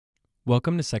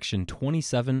Welcome to section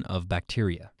 27 of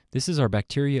bacteria. This is our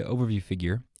bacteria overview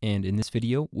figure, and in this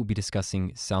video, we'll be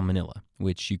discussing Salmonella,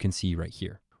 which you can see right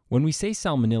here. When we say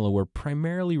Salmonella, we're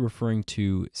primarily referring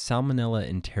to Salmonella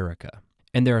enterica,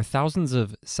 and there are thousands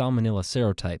of Salmonella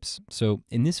serotypes, so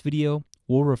in this video,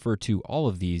 we'll refer to all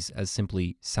of these as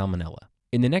simply Salmonella.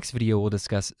 In the next video, we'll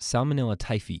discuss Salmonella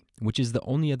typhi, which is the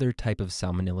only other type of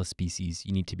Salmonella species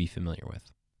you need to be familiar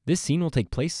with. This scene will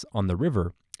take place on the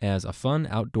river as a fun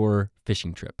outdoor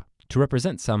fishing trip. To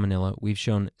represent Salmonella, we've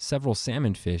shown several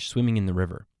salmon fish swimming in the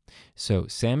river. So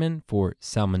salmon for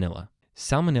Salmonella.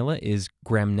 Salmonella is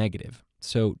gram-negative,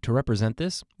 so to represent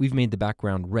this, we've made the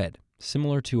background red,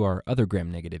 similar to our other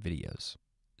gram-negative videos.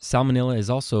 Salmonella is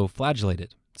also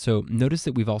flagellated, so notice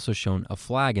that we've also shown a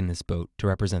flag in this boat to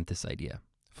represent this idea.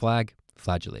 Flag,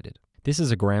 flagellated. This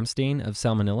is a gram stain of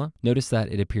Salmonella. Notice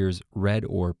that it appears red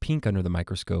or pink under the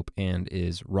microscope and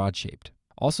is rod-shaped.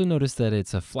 Also notice that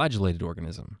it's a flagellated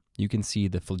organism. You can see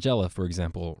the flagella, for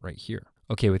example, right here.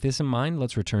 Okay, with this in mind,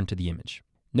 let's return to the image.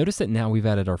 Notice that now we've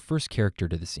added our first character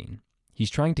to the scene.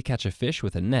 He's trying to catch a fish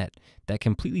with a net that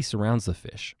completely surrounds the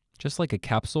fish, just like a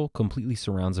capsule completely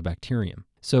surrounds a bacterium.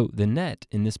 So the net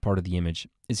in this part of the image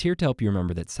is here to help you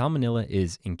remember that Salmonella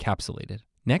is encapsulated.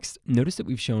 Next, notice that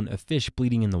we've shown a fish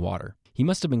bleeding in the water. He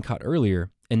must have been caught earlier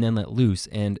and then let loose,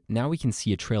 and now we can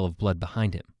see a trail of blood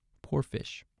behind him. Poor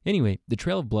fish. Anyway, the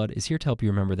trail of blood is here to help you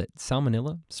remember that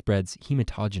Salmonella spreads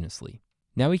hematogenously.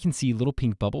 Now we can see little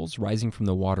pink bubbles rising from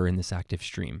the water in this active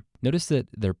stream. Notice that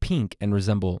they're pink and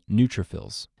resemble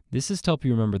neutrophils. This is to help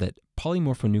you remember that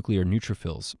polymorphonuclear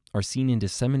neutrophils are seen in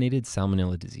disseminated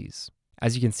Salmonella disease.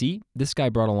 As you can see, this guy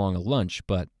brought along a lunch,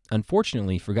 but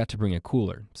unfortunately forgot to bring a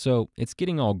cooler, so it's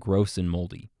getting all gross and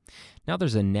moldy. Now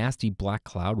there's a nasty black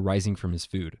cloud rising from his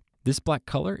food. This black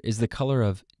color is the color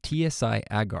of TSI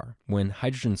agar when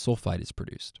hydrogen sulfide is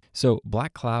produced. So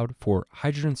black cloud for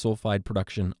hydrogen sulfide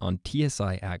production on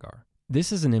TSI agar.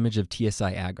 This is an image of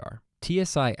TSI agar.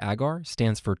 TSI agar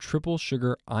stands for triple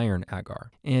sugar iron agar,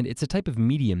 and it's a type of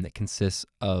medium that consists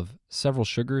of several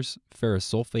sugars,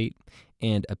 ferrous sulfate,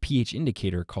 and a pH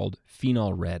indicator called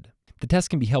phenol red. The test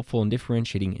can be helpful in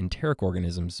differentiating enteric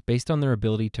organisms based on their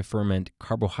ability to ferment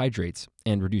carbohydrates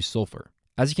and reduce sulfur.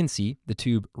 As you can see, the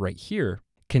tube right here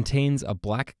contains a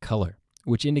black color,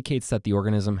 which indicates that the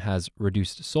organism has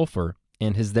reduced sulfur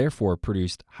and has therefore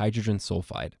produced hydrogen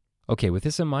sulfide. Okay, with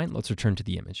this in mind, let's return to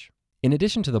the image. In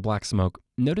addition to the black smoke,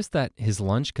 notice that his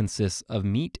lunch consists of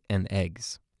meat and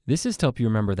eggs. This is to help you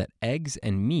remember that eggs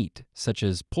and meat, such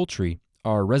as poultry,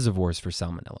 are reservoirs for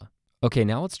Salmonella. Okay,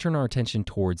 now let's turn our attention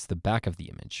towards the back of the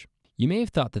image. You may have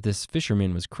thought that this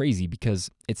fisherman was crazy because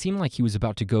it seemed like he was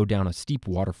about to go down a steep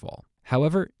waterfall.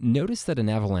 However, notice that an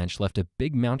avalanche left a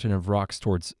big mountain of rocks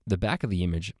towards the back of the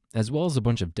image, as well as a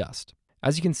bunch of dust.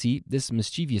 As you can see, this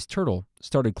mischievous turtle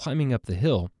started climbing up the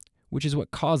hill, which is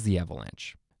what caused the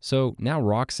avalanche. So now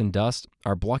rocks and dust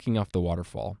are blocking off the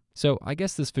waterfall. So I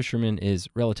guess this fisherman is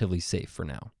relatively safe for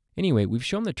now. Anyway, we've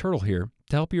shown the turtle here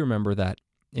to help you remember that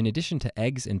in addition to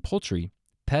eggs and poultry,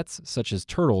 pets such as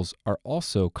turtles are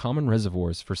also common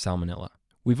reservoirs for Salmonella.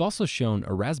 We've also shown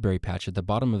a raspberry patch at the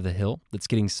bottom of the hill that's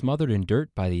getting smothered in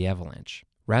dirt by the avalanche.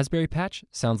 Raspberry patch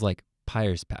sounds like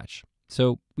Peyer's patch.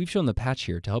 So we've shown the patch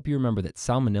here to help you remember that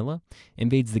Salmonella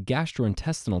invades the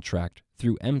gastrointestinal tract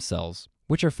through M cells,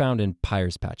 which are found in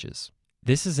Peyer's patches.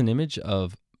 This is an image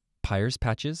of Peyer's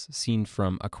patches seen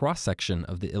from a cross-section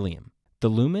of the ileum. The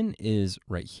lumen is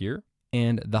right here,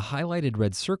 and the highlighted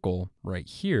red circle right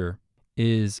here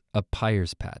is a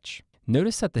Peyer's patch.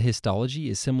 Notice that the histology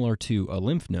is similar to a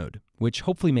lymph node, which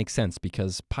hopefully makes sense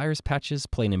because Peyer's patches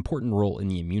play an important role in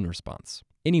the immune response.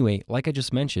 Anyway, like I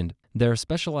just mentioned, there are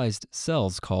specialized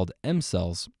cells called M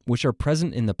cells, which are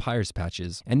present in the Peyer's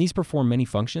patches, and these perform many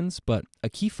functions, but a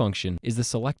key function is the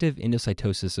selective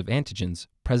endocytosis of antigens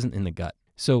present in the gut.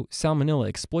 So Salmonella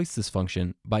exploits this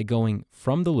function by going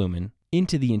from the lumen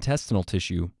into the intestinal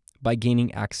tissue by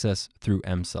gaining access through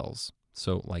M cells,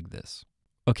 so like this.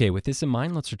 Okay, with this in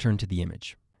mind, let's return to the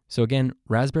image. So again,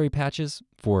 raspberry patches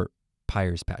for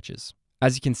Peyer's patches.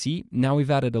 As you can see, now we've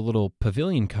added a little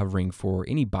pavilion covering for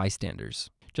any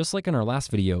bystanders. Just like in our last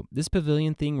video, this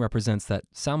pavilion thing represents that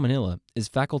Salmonella is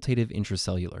facultative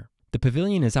intracellular. The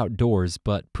pavilion is outdoors,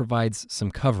 but provides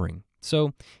some covering.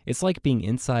 So it's like being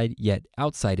inside yet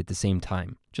outside at the same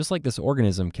time. Just like this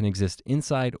organism can exist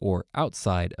inside or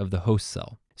outside of the host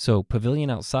cell. So pavilion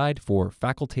outside for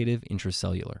facultative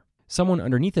intracellular. Someone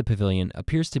underneath the pavilion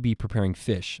appears to be preparing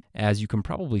fish, as you can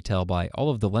probably tell by all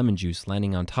of the lemon juice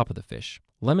landing on top of the fish.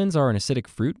 Lemons are an acidic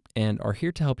fruit and are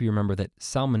here to help you remember that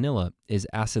Salmonella is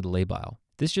acid-labile.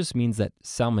 This just means that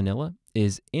Salmonella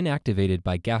is inactivated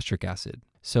by gastric acid.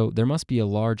 So there must be a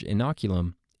large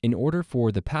inoculum in order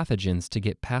for the pathogens to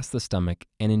get past the stomach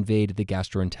and invade the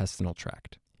gastrointestinal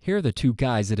tract. Here are the two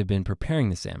guys that have been preparing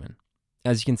the salmon.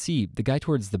 As you can see, the guy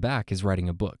towards the back is writing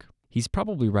a book. He's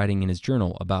probably writing in his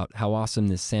journal about how awesome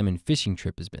this salmon fishing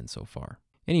trip has been so far.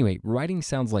 Anyway, writing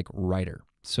sounds like Reiter,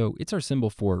 so it's our symbol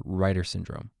for Reiter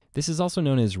syndrome. This is also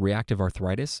known as reactive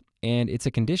arthritis, and it's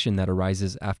a condition that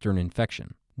arises after an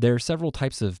infection. There are several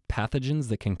types of pathogens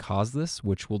that can cause this,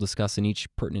 which we'll discuss in each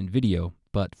pertinent video,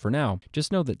 but for now,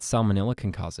 just know that Salmonella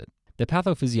can cause it. The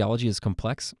pathophysiology is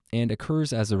complex and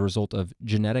occurs as a result of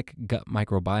genetic, gut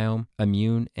microbiome,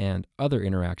 immune, and other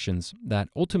interactions that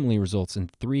ultimately results in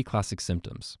three classic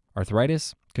symptoms: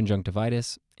 arthritis,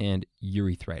 conjunctivitis, and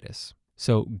urethritis.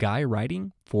 So, guy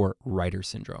writing for Reiter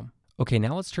syndrome. Okay,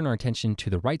 now let's turn our attention to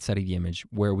the right side of the image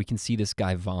where we can see this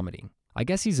guy vomiting. I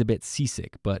guess he's a bit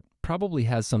seasick, but probably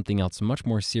has something else much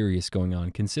more serious going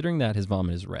on considering that his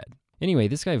vomit is red. Anyway,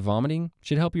 this guy vomiting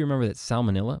should help you remember that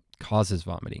Salmonella causes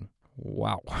vomiting.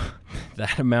 Wow,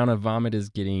 that amount of vomit is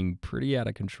getting pretty out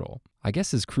of control. I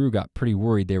guess his crew got pretty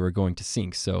worried they were going to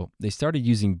sink, so they started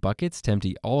using buckets to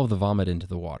empty all of the vomit into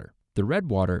the water. The red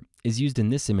water is used in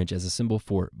this image as a symbol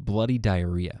for bloody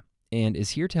diarrhea, and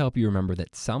is here to help you remember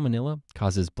that Salmonella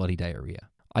causes bloody diarrhea.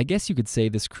 I guess you could say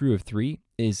this crew of three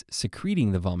is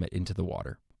secreting the vomit into the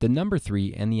water. The number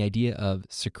 3 and the idea of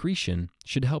secretion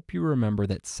should help you remember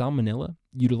that Salmonella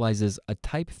utilizes a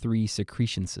type 3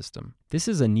 secretion system. This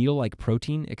is a needle-like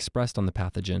protein expressed on the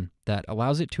pathogen that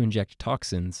allows it to inject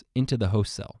toxins into the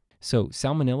host cell. So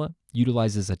Salmonella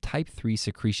utilizes a type 3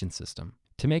 secretion system.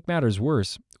 To make matters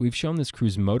worse, we've shown this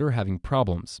crew's motor having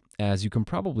problems, as you can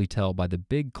probably tell by the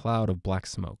big cloud of black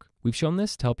smoke. We've shown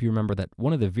this to help you remember that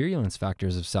one of the virulence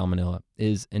factors of Salmonella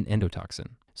is an endotoxin.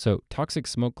 So toxic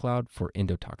smoke cloud for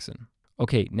endotoxin.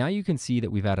 Okay, now you can see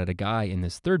that we've added a guy in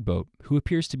this third boat who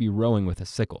appears to be rowing with a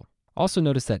sickle. Also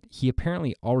notice that he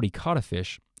apparently already caught a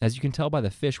fish, as you can tell by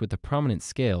the fish with the prominent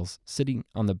scales sitting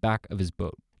on the back of his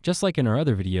boat. Just like in our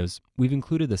other videos, we've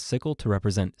included the sickle to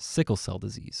represent sickle cell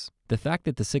disease. The fact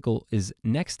that the sickle is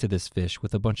next to this fish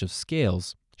with a bunch of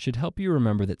scales should help you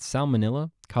remember that Salmonella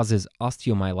causes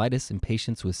osteomyelitis in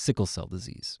patients with sickle cell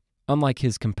disease. Unlike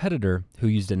his competitor, who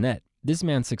used a net, this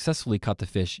man successfully caught the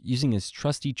fish using his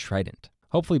trusty trident.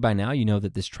 Hopefully by now you know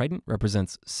that this trident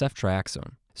represents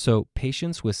ceftriaxone. So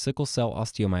patients with sickle cell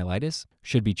osteomyelitis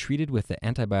should be treated with the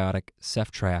antibiotic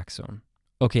ceftriaxone.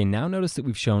 Okay, now notice that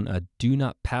we've shown a do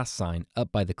not pass sign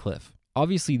up by the cliff.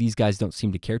 Obviously these guys don't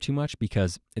seem to care too much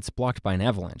because it's blocked by an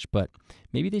avalanche, but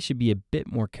maybe they should be a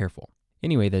bit more careful.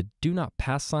 Anyway, the do not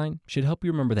pass sign should help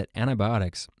you remember that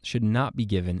antibiotics should not be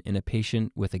given in a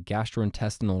patient with a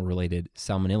gastrointestinal related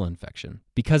Salmonella infection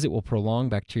because it will prolong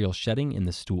bacterial shedding in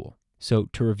the stool. So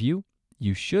to review,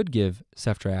 you should give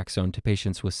ceftriaxone to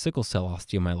patients with sickle cell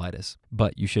osteomyelitis,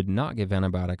 but you should not give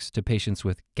antibiotics to patients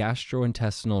with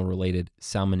gastrointestinal related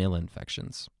Salmonella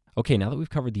infections. Okay, now that we've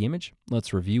covered the image,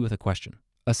 let's review with a question.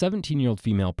 A 17-year-old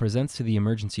female presents to the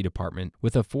emergency department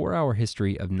with a 4-hour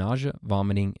history of nausea,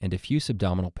 vomiting, and diffuse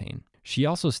abdominal pain. She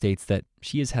also states that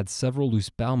she has had several loose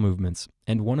bowel movements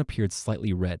and one appeared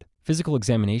slightly red. Physical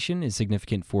examination is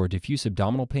significant for diffuse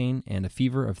abdominal pain and a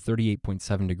fever of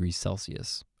 38.7 degrees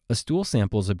Celsius. A stool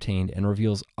sample is obtained and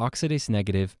reveals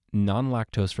oxidase-negative,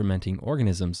 non-lactose fermenting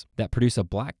organisms that produce a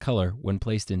black color when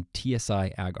placed in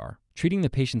TSI agar. Treating the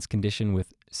patient's condition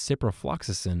with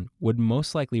ciprofloxacin would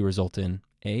most likely result in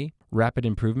A. Rapid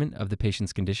improvement of the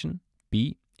patient's condition,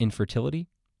 B. Infertility,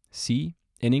 C.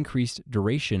 An increased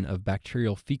duration of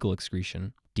bacterial fecal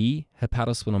excretion, D.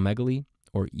 Hepatosplenomegaly,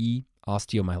 or E.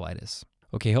 Osteomyelitis.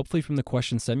 Okay, hopefully from the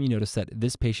question stem you notice that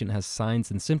this patient has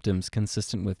signs and symptoms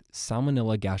consistent with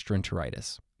Salmonella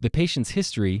gastroenteritis. The patient's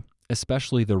history,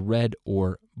 especially the red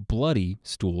or bloody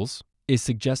stools, is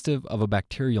suggestive of a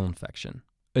bacterial infection.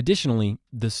 Additionally,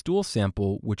 the stool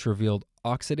sample, which revealed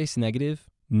oxidase-negative,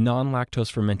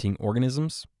 non-lactose fermenting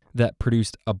organisms that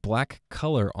produced a black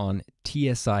color on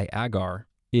TSI agar,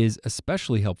 is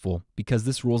especially helpful because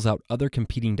this rules out other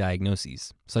competing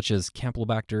diagnoses, such as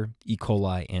Campylobacter, E.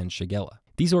 coli, and Shigella.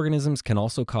 These organisms can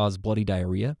also cause bloody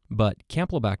diarrhea, but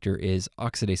Campylobacter is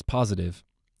oxidase positive,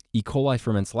 E. coli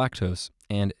ferments lactose,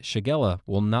 and Shigella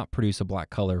will not produce a black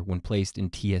color when placed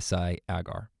in TSI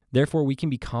agar. Therefore, we can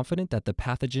be confident that the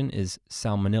pathogen is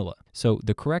Salmonella. So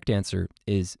the correct answer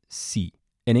is C,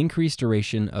 an increased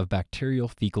duration of bacterial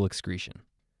fecal excretion.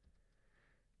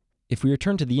 If we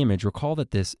return to the image, recall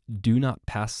that this do not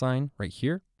pass sign right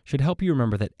here should help you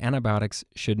remember that antibiotics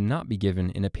should not be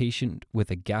given in a patient with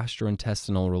a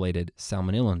gastrointestinal related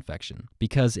Salmonella infection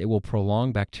because it will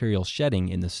prolong bacterial shedding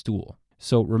in the stool.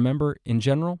 So remember, in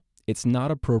general, it's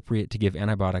not appropriate to give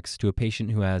antibiotics to a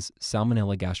patient who has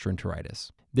Salmonella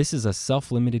gastroenteritis. This is a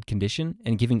self-limited condition,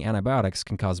 and giving antibiotics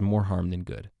can cause more harm than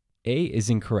good. A is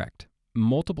incorrect.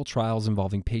 Multiple trials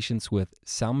involving patients with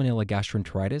Salmonella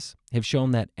gastroenteritis have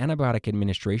shown that antibiotic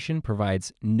administration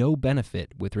provides no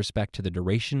benefit with respect to the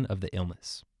duration of the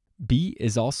illness. B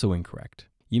is also incorrect.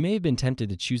 You may have been tempted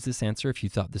to choose this answer if you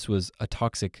thought this was a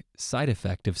toxic side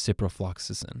effect of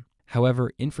ciprofloxacin.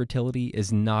 However, infertility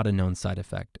is not a known side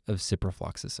effect of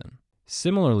ciprofloxacin.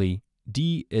 Similarly,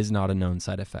 D is not a known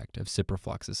side effect of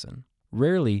ciprofloxacin.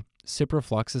 Rarely,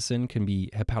 ciprofloxacin can be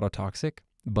hepatotoxic,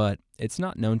 but it's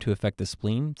not known to affect the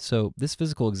spleen, so this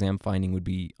physical exam finding would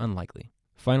be unlikely.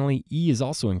 Finally, E is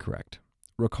also incorrect.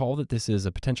 Recall that this is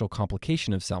a potential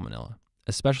complication of Salmonella,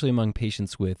 especially among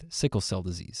patients with sickle cell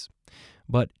disease.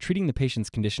 But treating the patient's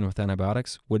condition with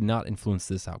antibiotics would not influence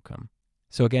this outcome.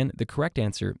 So again, the correct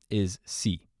answer is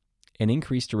C, an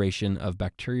increased duration of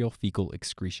bacterial fecal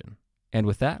excretion. And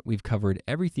with that, we've covered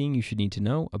everything you should need to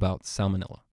know about Salmonella.